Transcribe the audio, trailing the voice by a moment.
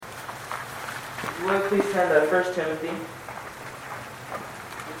Will you please turn to 1 Timothy?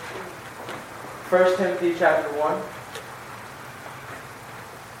 1 Timothy chapter 1.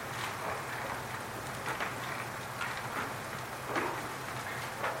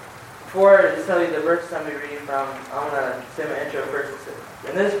 Before I tell you the verses I'm going to be reading from, I'm going to say my intro first.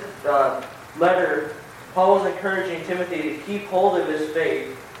 In this letter, Paul was encouraging Timothy to keep hold of his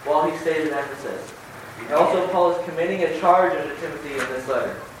faith while he stayed in Ephesus. And also, Paul is committing a charge unto Timothy in this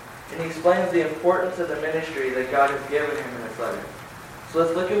letter. And he explains the importance of the ministry that God has given him in this letter. So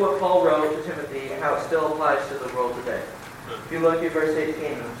let's look at what Paul wrote to Timothy and how it still applies to the world today. If you look at verse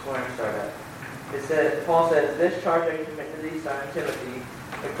 18, that's where I start at. Paul says, "This charge I commit to thee, son Timothy,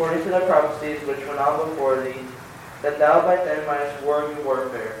 according to the prophecies which went on before thee, that thou by them mightest war good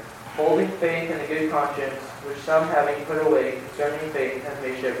warfare, holding faith and a good conscience, which some having put away concerning faith have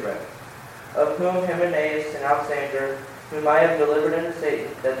made shipwreck. Of whom Hymenaeus and Alexander, whom I have delivered unto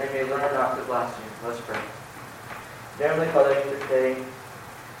Satan, that they may learn not to blaspheme." Let's pray. Dear Heavenly Father, this day,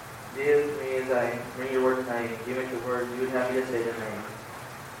 be with me as I bring your word tonight. Give me the words you would have me to say tonight.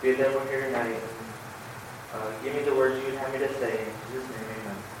 Be a devil here tonight. Give me the words you would have me to say. In Jesus' name,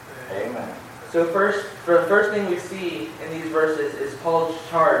 amen. Amen. So the first thing we see in these verses is Paul's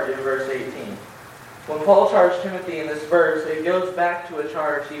charge in verse 18. When Paul charged Timothy in this verse, it goes back to a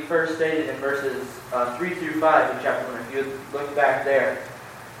charge he first stated in verses 3 through 5 in chapter 1. If you look back there,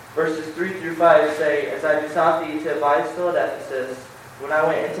 verses 3 through 5 say, "As I besought thee to abide still at Ephesus, when I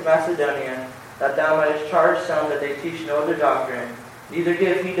went into Macedonia, that thou mightest charge some that they teach no other doctrine, neither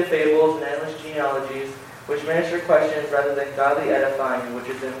give heed to fables and endless genealogies, which minister questions rather than godly edifying, which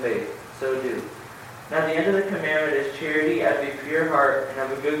is in faith. So do. Now the end of the commandment is charity out of a pure heart and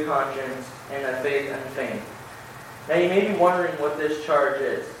of a good conscience and of faith unfeigned." Now you may be wondering what this charge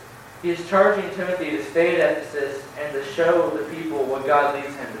is. He is charging Timothy to stay at Ephesus and to show the people what God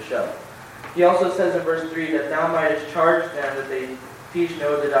leads him to show. He also says in verse 3 that thou mightest charge them that they teach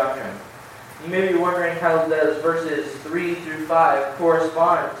no other doctrine. You may be wondering how those verses 3 through 5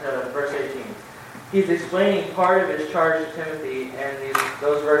 correspond to verse 18. He's explaining part of his charge to Timothy in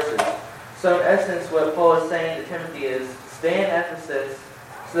those verses. So in essence, what Paul is saying to Timothy is, stay in Ephesus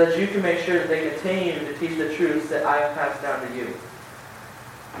so that you can make sure that they continue to teach the truths that I have passed down to you.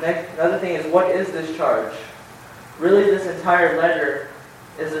 Another thing is, what is this charge? Really, this entire letter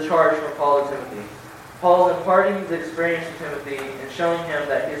is a charge from Paul to Timothy. Paul is imparting his experience to Timothy and showing him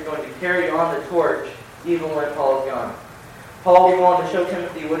that he's going to carry on the torch even when Paul is gone. Paul will go on to show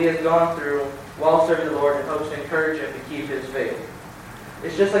Timothy what he has gone through while serving the Lord and hopes to encourage him to keep his faith.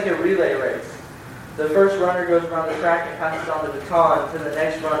 It's just like a relay race. The first runner goes around the track and passes on the baton to the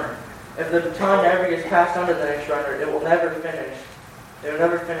next runner. If the baton never gets passed on to the next runner, it will never finish. It will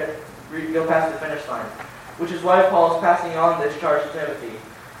never go past the finish line. Which is why Paul is passing on this charge to Timothy.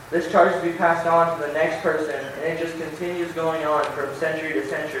 This charge is to be passed on to the next person, and it just continues going on from century to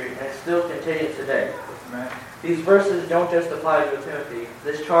century, and it still continues today. Amen. These verses don't just apply to Timothy.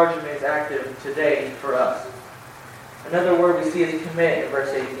 This charge remains active today for us. Another word we see is commit in verse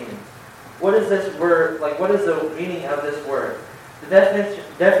 18. What is this word, what is the meaning of this word? The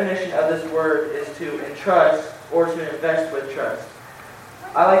definition of this word is to entrust or to invest with trust.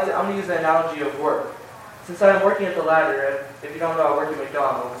 I'm going to use the analogy of work. Since I'm working at the ladder, if you don't know, I work at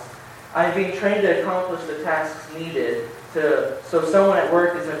McDonald's, I'm being trained to accomplish the tasks needed so someone at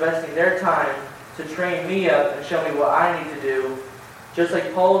work is investing their time to train me up and show me what I need to do. Just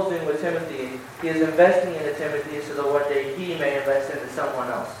like Paul is doing with Timothy, he is investing into Timothy so that one day he may invest into someone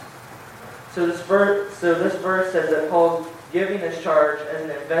else. So this verse says that Paul's giving this charge as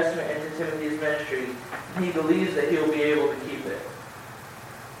an investment into Timothy's ministry, and he believes that he will be able to keep it.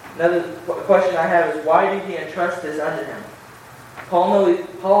 Another question I have is, why did he entrust this unto him?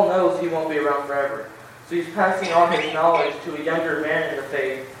 Paul knows he won't be around forever, so he's passing on his knowledge to a younger man in the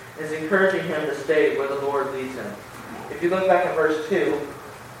faith and is encouraging him to stay where the Lord leads him. If you look back at verse 2,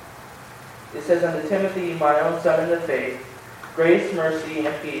 it says, "Unto Timothy, my own son in the faith, grace, mercy,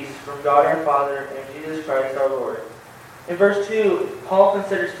 and peace from God our Father and Jesus Christ our Lord." In verse 2, Paul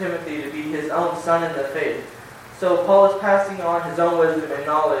considers Timothy to be his own son in the faith. So Paul is passing on his own wisdom and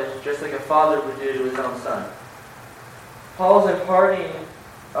knowledge just like a father would do to his own son. Paul is imparting,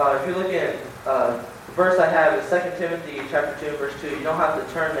 if you look at the verse I have, is 2 Timothy chapter 2, verse 2. You don't have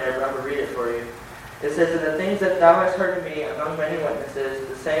to turn there, but I'm going to read it for you. It says, "And the things that thou hast heard of me among many witnesses,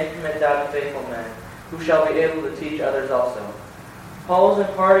 the same commit thou to faithful men, who shall be able to teach others also." Paul is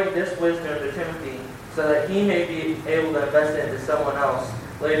imparting this wisdom to Timothy so that he may be able to invest it into someone else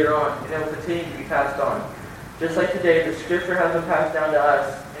later on, and it will continue to be passed on. Just like today, the Scripture has been passed down to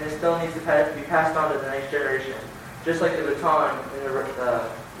us, and it still needs to be passed on to the next generation, just like the baton in the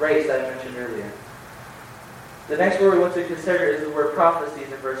race I mentioned earlier. The next word we want to consider is the word prophecies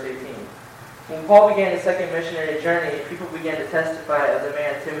in verse 18. When Paul began his second missionary journey, people began to testify of the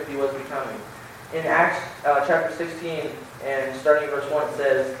man Timothy was becoming. In Acts chapter 16, and starting in verse 1, it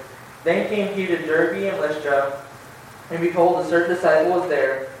says, Then came he to Derbe and Lystra, and behold, a certain disciple was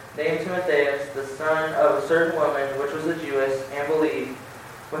there, named Timotheus, the son of a certain woman, which was a Jewess, and believed,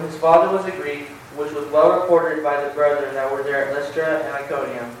 when his father was a Greek, which was well reported by the brethren that were there at Lystra and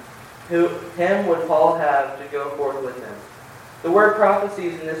Iconium, him would Paul have to go forth with him. The word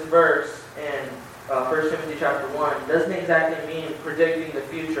prophecies in this verse in 1 Timothy chapter 1 doesn't exactly mean predicting the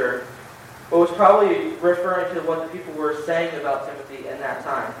future, but was probably referring to what the people were saying about Timothy in that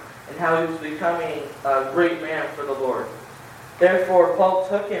time, and how he was becoming a great man for the Lord. Therefore, Paul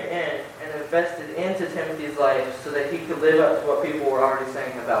took him in and invested into Timothy's life so that he could live up to what people were already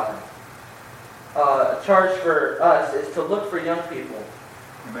saying about him. A charge for us is to look for young people.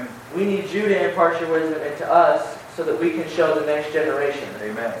 Amen. We need you to impart your wisdom into us so that we can show the next generation.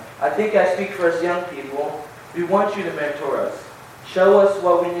 Amen. I think I speak for us young people. We want you to mentor us. Show us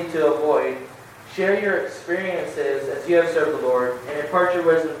what we need to avoid. Share your experiences as you have served the Lord, and impart your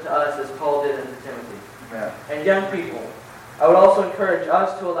wisdom to us as Paul did into Timothy. Amen. And young people, I would also encourage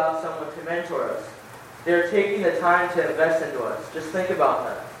us to allow someone to mentor us. They're taking the time to invest into us. Just think about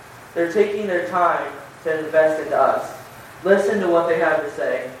that. They're taking their time to invest into us. Listen to what they have to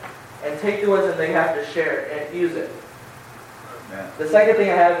say, and take the wisdom they have to share and use it. Amen. The second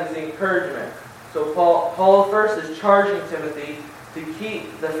thing I have is the encouragement. So Paul first is charging Timothy to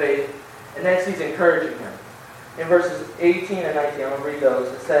keep the faith, and next he's encouraging him. In verses 18 and 19, I'm going to read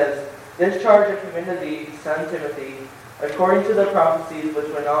those. It says, This charge I commend to thee, son Timothy, according to the prophecies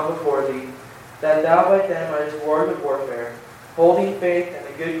which went on before thee, that thou by them mightest war good warfare, holding faith and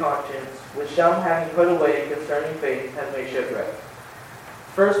a good conscience, which some having put away concerning faith have made shipwreck.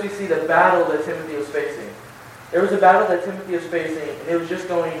 First we see the battle that Timothy was facing. There was a battle that Timothy was facing, and it was just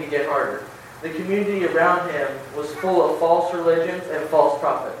going to get harder. The community around him was full of false religions and false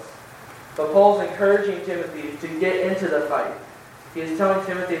prophets. But Paul's encouraging Timothy to get into the fight. He is telling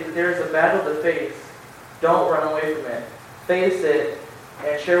Timothy that there is a battle to face. Don't run away from it. Face it,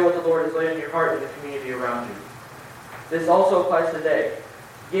 and share what the Lord has laid in your heart in the community around you. This also applies today.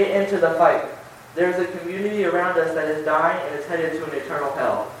 Get into the fight. There's a community around us that is dying and is headed to an eternal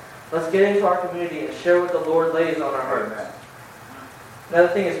hell. Let's get into our community and share what the Lord lays on our hearts. Amen. Another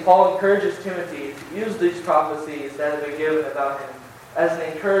thing is Paul encourages Timothy to use these prophecies that have been given about him as an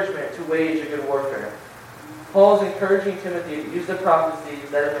encouragement to wage a good warfare. Paul is encouraging Timothy to use the prophecies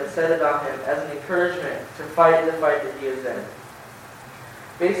that have been said about him as an encouragement to fight the fight that he is in.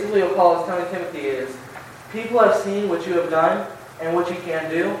 Basically what Paul is telling Timothy is, people have seen what you have done and what you can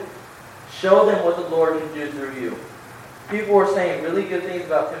do. Show them what the Lord can do through you. People were saying really good things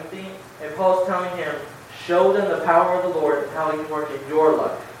about Timothy, and Paul is telling him, show them the power of the Lord and how he can work in your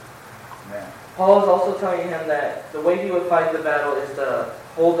life. Amen. Paul is also telling him that the way he would fight the battle is to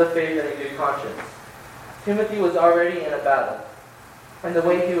hold the faith and a good conscience. Timothy was already in a battle, and the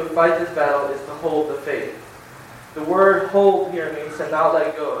way he would fight this battle is to hold the faith. The word hold here means to not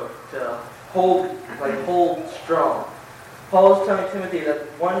let go, to hold, like hold strong. Paul is telling Timothy that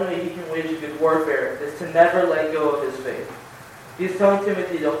one way he can wage a good warfare is to never let go of his faith. He's telling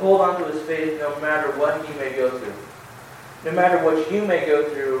Timothy to hold on to his faith no matter what he may go through. No matter what you may go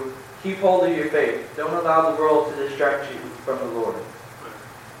through, keep hold of your faith. Don't allow the world to distract you from the Lord.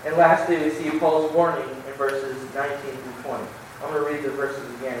 And lastly, we see Paul's warning in verses 19 through 20. I'm going to read the verses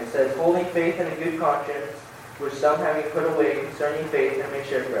again. It says, holding faith and a good conscience, which some having put away concerning faith and made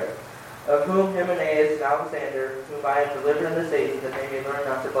shipwreck, of whom Hymenaeus and Alexander, whom I have delivered unto Satan, that they may learn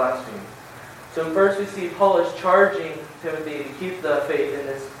not to blaspheme. So first we see Paul is charging Timothy to keep the faith in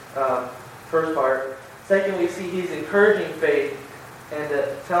this first part. Second, we see he's encouraging faith and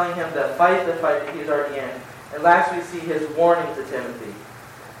telling him to fight the fight that he's already in. And last, we see his warning to Timothy.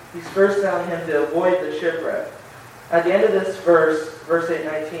 He's first telling him to avoid the shipwreck. At the end of this verse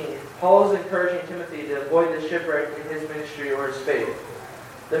 8:19, Paul is encouraging Timothy to avoid the shipwreck in his ministry or his faith.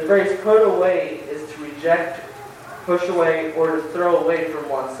 The phrase put away is to reject, push away, or to throw away from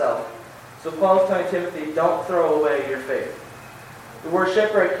oneself. So Paul is telling Timothy, don't throw away your faith. The word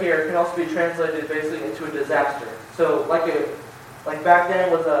shipwreck here can also be translated basically into a disaster. So like back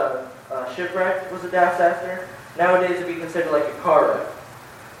then was a shipwreck was a disaster. Nowadays it would be considered like a car wreck.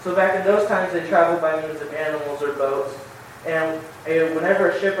 So back in those times they traveled by means of animals or boats. And whenever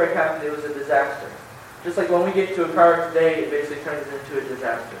a shipwreck happened, it was a disaster. Just like when we get to a car today, it basically turns into a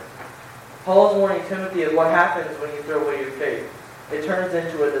disaster. Paul's warning Timothy of what happens when you throw away your faith. It turns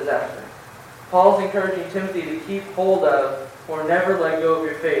into a disaster. Paul's encouraging Timothy to keep hold of or never let go of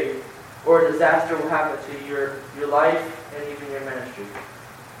your faith or a disaster will happen to your life and even your ministry.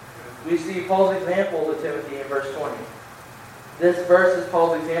 We see Paul's example to Timothy in verse 20. This verse is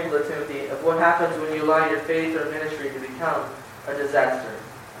Paul's example to Timothy of what happens when you allow your faith or ministry to become a disaster.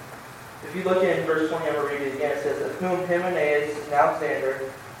 If you look in verse 20, I'm going to read it again. It says, "Of whom Hymenaeus and Alexander,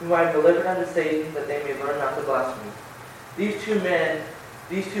 whom I have delivered unto Satan, that they may learn not to blaspheme." These two men,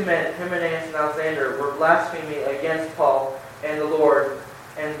 Hymenaeus and Alexander, were blaspheming against Paul and the Lord,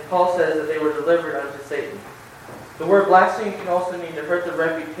 and Paul says that they were delivered unto Satan. The word blaspheme can also mean to hurt the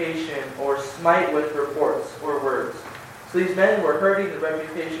reputation or smite with reports or words. So these men were hurting the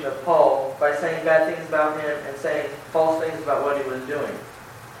reputation of Paul by saying bad things about him and saying false things about what he was doing.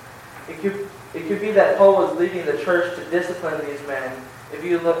 It could be that Paul was leading the church to discipline these men. If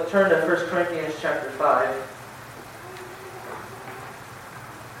you turn to 1 Corinthians chapter 5.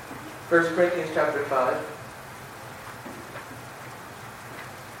 1 Corinthians chapter 5.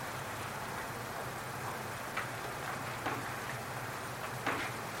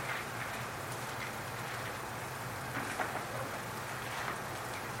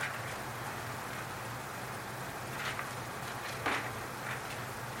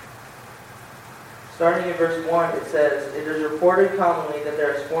 Starting in verse 1, it says, "It is reported commonly that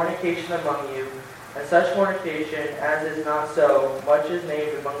there is fornication among you, and such fornication as is not so, much is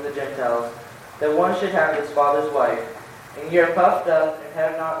named among the Gentiles, that one should have his father's wife. And ye are puffed up, and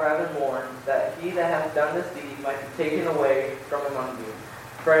have not rather mourned, that he that hath done this deed might be taken away from among you.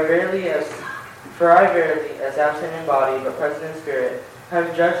 For I verily, as absent in body, but present in spirit,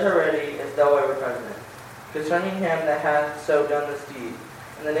 have judged already as though I were present, concerning him that hath so done this deed.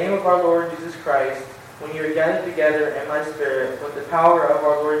 In the name of our Lord Jesus Christ, when you are gathered together in my spirit, with the power of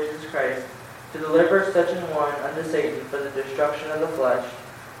our Lord Jesus Christ, to deliver such an one unto Satan for the destruction of the flesh,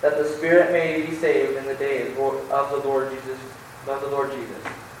 that the spirit may be saved in the day of the Lord Jesus."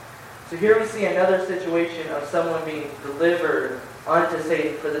 So here we see another situation of someone being delivered unto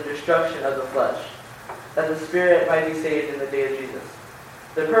Satan for the destruction of the flesh, that the spirit might be saved in the day of Jesus.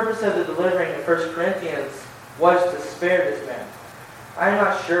 The purpose of the delivering in 1 Corinthians was to spare this man. I'm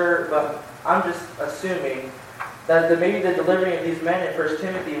not sure, but I'm just assuming that maybe the delivering of these men in 1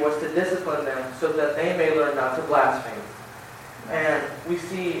 Timothy was to discipline them so that they may learn not to blaspheme. And we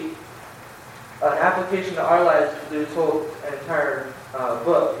see an application to our lives through this whole entire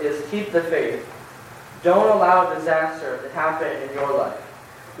book is keep the faith. Don't allow disaster to happen in your life.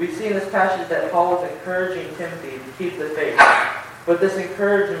 We see in this passage that Paul is encouraging Timothy to keep the faith. But this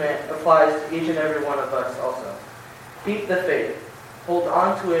encouragement applies to each and every one of us also. Keep the faith. Hold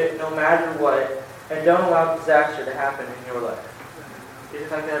on to it no matter what, and don't allow disaster to happen in your life.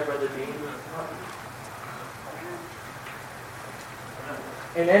 If I could, Brother Dean.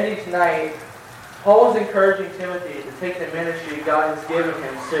 In ending tonight, Paul is encouraging Timothy to take the ministry God has given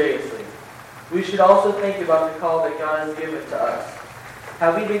him seriously. We should also think about the call that God has given to us.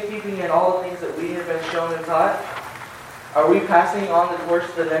 Have we been keeping in all the things that we have been shown and taught? Are we passing on the torch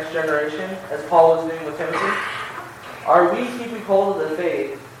to the next generation, as Paul was doing with Timothy? Are we keeping hold of the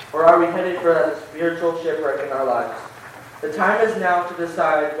faith, or are we headed for that spiritual shipwreck in our lives? The time is now to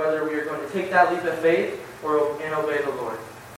decide whether we are going to take that leap of faith and obey the Lord.